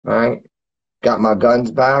All right. Got my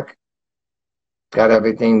guns back. Got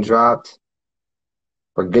everything dropped.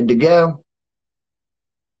 We're good to go.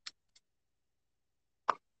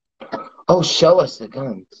 Oh, show us the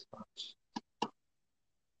guns.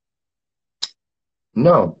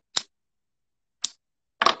 No.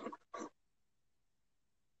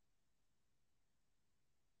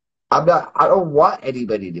 I don't want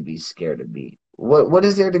anybody to be scared of me. What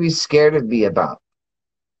is there to be scared of me about?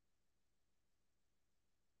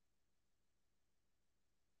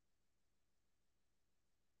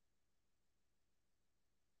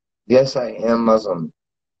 Yes, I am Muslim.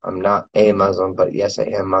 I'm not a Muslim, but yes, I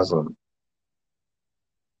am Muslim.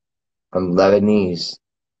 I'm Lebanese.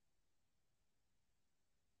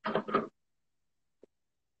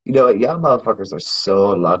 You know what? Y'all motherfuckers are so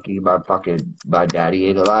lucky my daddy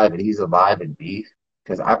ain't alive and he's alive in beef.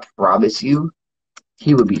 Because I promise you,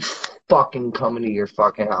 he would be fucking coming to your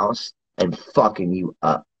fucking house and fucking you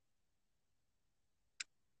up.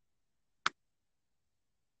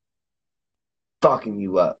 Fucking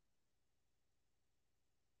you up.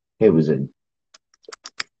 It was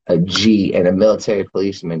a G and a military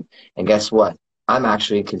policeman. And guess what? I'm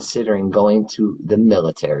actually considering going to the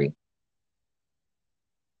military.